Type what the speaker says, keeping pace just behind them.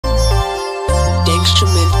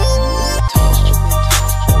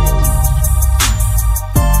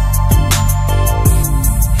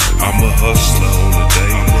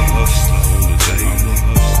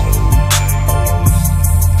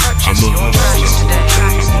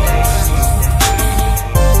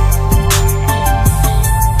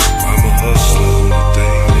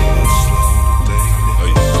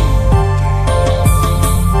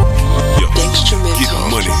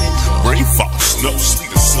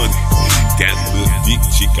geek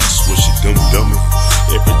chick, I swear she dummy.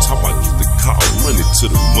 Every time I get the call, running to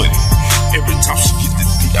the money. Every time she get the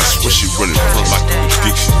D, I swear she running front like an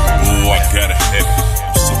addiction. Oh, I gotta have it.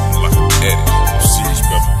 I'm something like an addict. I'm serious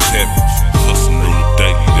about my cabbage. Hustling on the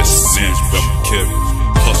daily, that's serious about my cabbage.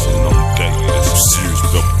 Hustling on the daily, that's serious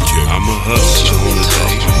about my cabbage. I'm a hustler on the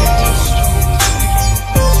daily.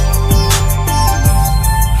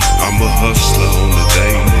 I'm a hustler on the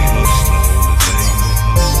daily.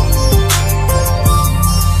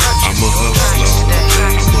 I'm a hustler on the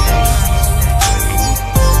daily.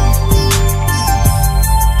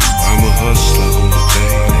 I'm a hustler on the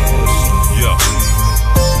daily. Yeah.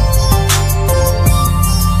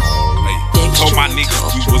 Hey, told my niggas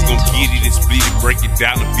we was gon' get it and split it, break it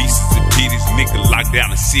down to pieces and pitties. Nigga locked down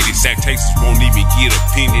the city, Sactations won't even get a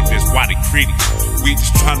penny. That's why they critic. We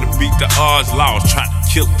just tryna beat the odds, laws trying to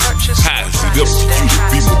kill us. How is it up to you to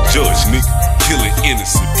be my judge, nigga? Killing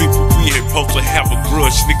innocent people, we ain't supposed to have a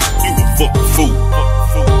grudge, nigga. You a fucking fool.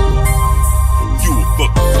 You a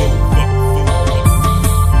fucking fool.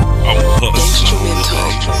 I'm a hustler on the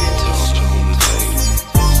day.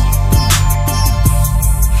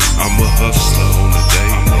 I'm a hustler